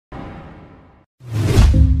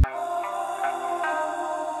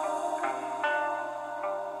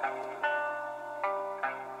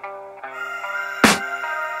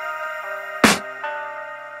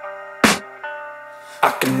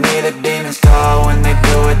call when they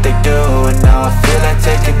do what they do. And now I feel like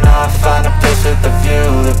taking off, find a place with a view.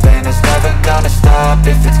 The pain is never gonna stop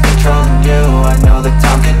if it's controlling you. I know that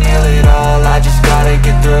time can heal it all, I just gotta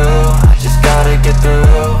get through. I just gotta get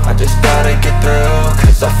through, I just gotta get through.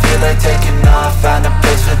 Cause I feel like taking off, find a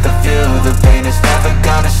place with a view. The pain is never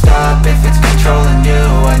gonna stop if it's controlling you.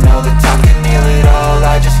 I know that time can heal it all,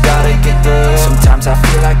 I just gotta get through. Sometimes I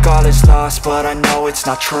feel like all is lost, but I know it's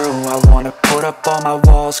not true. I wanna put up all my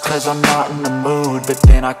walls cause I'm not in the mood, but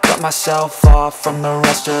then I cut myself off from the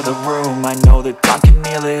rest of the room. I know that time can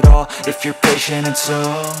heal it all if you're patient and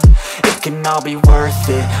soon it can all be worth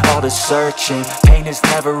it, all the searching. Pain is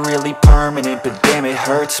never really permanent, but damn it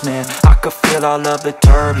hurts, man. I could feel all of the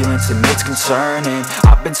turbulence and it's concerning.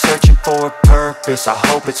 I've been searching for a purpose, I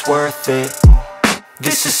hope it's worth it.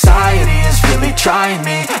 This society is really trying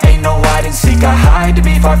me. Ain't no hide and seek, I hide to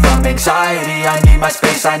be far from anxiety. I need my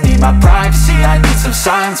space, I need my privacy. I need some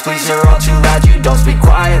silence, please, you're all too loud. You don't speak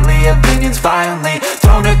quietly, opinions violently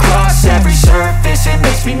thrown across every surface. It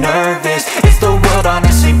makes me nervous, is the world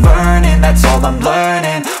honestly burning? That's all I'm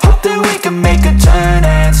learning. Hope that we can make a turn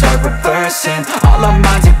and start reversing all our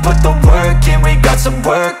minds and put the work in. We got some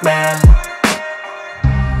work, man.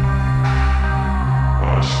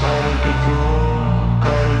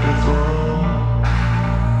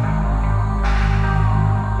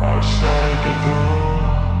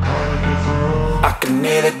 I can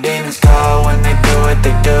hear the demons call when they do what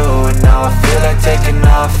they do. And now I feel like taking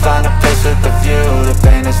off, find a place with a view. The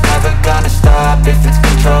pain is never gonna stop if it's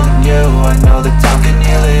controlling you. I know that time can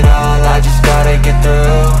heal it all, I just gotta get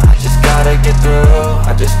through. I just gotta get through,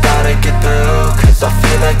 I just gotta get through. Cause I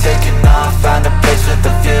feel like taking off, find a place with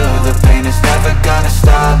a view. The pain is never gonna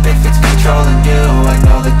stop if it's controlling you. I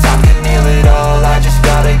know that time can heal it all, I just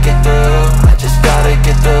gotta get through. I just gotta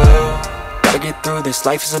get through. Gotta get through this,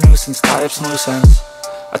 life is a nuisance, tie up some loose ends.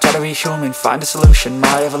 I try to be human, find a solution,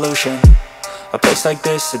 my evolution. A place like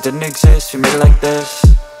this, it didn't exist, we made it like this.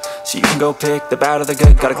 So you can go pick the bad or the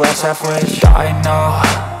good, got a glass half wish. I know,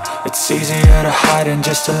 it's easier to hide than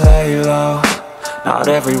just to lay low. Not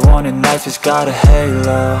everyone in life has got a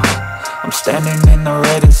halo. I'm standing in the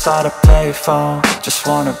red inside a payphone, just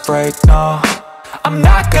wanna break, no. I'm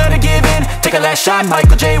not gonna give in, take a last shot,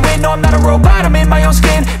 Michael J. Win. No, I'm not a robot, I'm in my own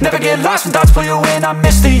skin. Never get lost when thoughts pull you in. I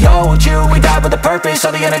miss the old you, we died with a purpose.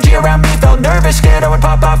 All the energy around me felt nervous, scared I would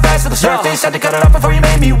pop out fast to the surface. Had to cut it off before you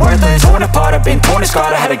made me worthless. Torn apart, I've been torn and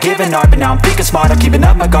scarred. I had a given art, but now I'm thinking smart. I'm keeping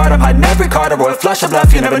up my guard, I'm hiding every card. A royal flush of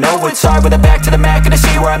bluff, you never know what's hard. With a back to the mat, gonna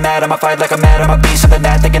see where I'm at. I'ma fight like I'm mad, I'ma be something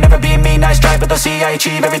that they can never be me. Nice try, but they'll see I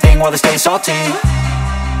achieve everything while they stay salty.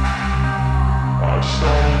 I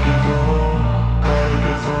started to go.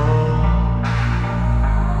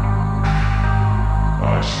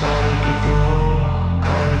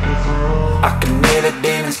 I can hear the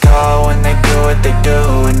demons call when they do what they do.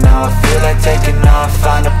 And now I feel like taking off,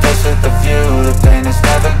 find a place with a view. The pain is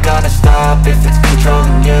never gonna stop if it's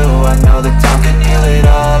controlling you. I know that time can heal it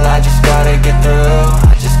all, I just gotta get through.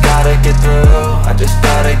 I just gotta get through, I just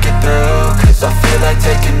gotta get through. Cause I feel like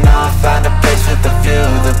taking off, find a place with a view.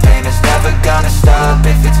 The pain is never gonna stop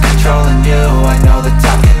if it's controlling you. I know that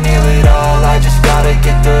time can heal it all, I just gotta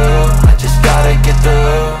get through. I just gotta get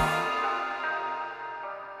through.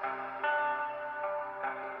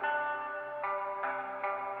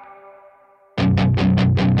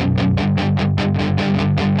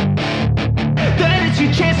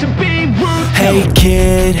 Hey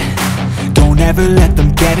kid, don't ever let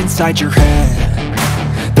them get inside your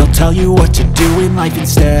head. They'll tell you what to do in life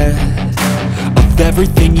instead of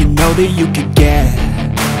everything you know that you could get.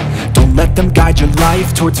 Don't let them guide your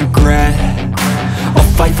life towards regret.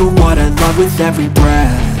 I'll fight for what I love with every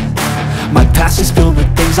breath. My past is filled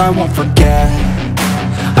with things I won't forget.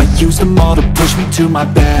 I use them all to push me to my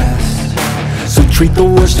best. So treat the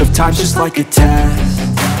worst of times just like a test.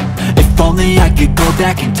 If only I could go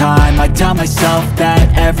back in time, I'd tell myself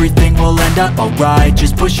that everything will end up alright.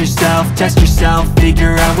 Just push yourself, test yourself,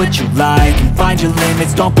 figure out what you like, and find your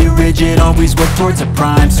limits, don't be rigid, always work towards a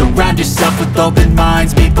prime. Surround yourself with open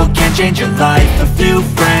minds, people can change your life. A few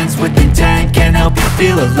friends with intent can help you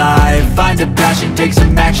feel alive. Find a passion, take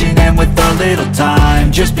some action, and with a little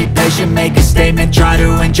time, just be patient, make a statement, try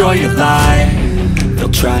to enjoy your life.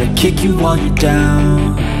 They'll try to kick you while you're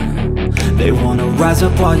down. They wanna rise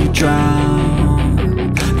up while you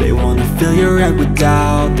drown. They wanna fill your head with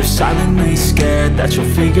doubt. They're silently scared that you'll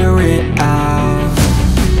figure it out.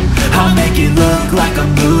 I'll make it look like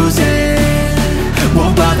I'm losing,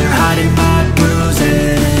 won't bother hiding my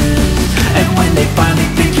bruises. And when they finally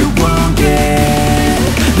think you're wounded,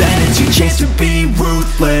 then it's your chance to be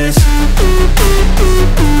ruthless.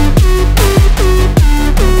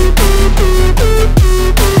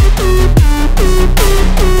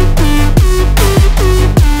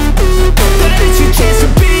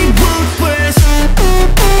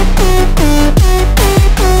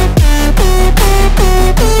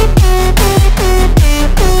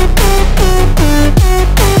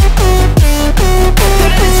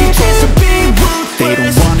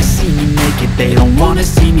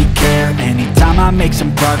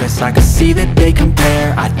 progress, I can see that they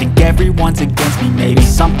compare. I think everyone's against me, maybe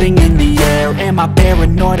something in the air. Am I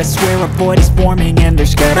paranoid? I swear a void is forming and they're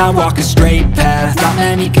scared. I walk a straight path, not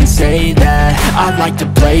many can say that. I like to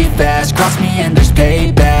play fast, cross me and there's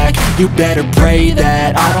payback. You better pray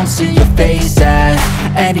that I don't see your face at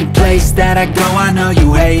any place that I go. I know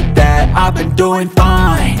you hate that. I've been doing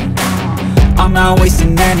fine, I'm not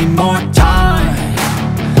wasting any more time.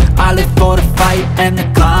 I live for the fight and the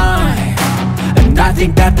climb, and I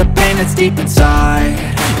think that the pain that's deep inside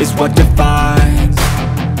is what defines.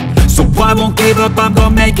 So I won't give up, I'm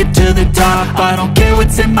gonna make it to the top. I don't care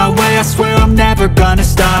what's in my way, I swear I'm never gonna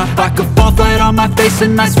stop. I could fall flat on my face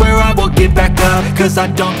and I swear I will get back up, cause I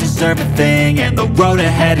don't deserve a thing and the road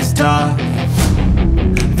ahead is tough.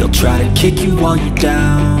 They'll try to kick you while you're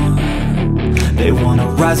down, they wanna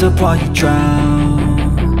rise up while you drown.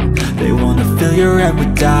 They wanna fill your head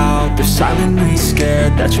with doubt, they're silently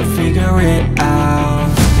scared that you'll figure it out.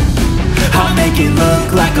 I'll make it look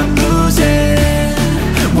like I'm losing,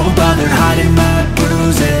 won't bother hiding my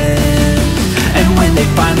bruises. And when they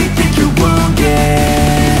finally think you're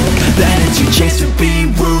wounded, then it's your chance to be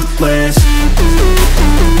ruthless.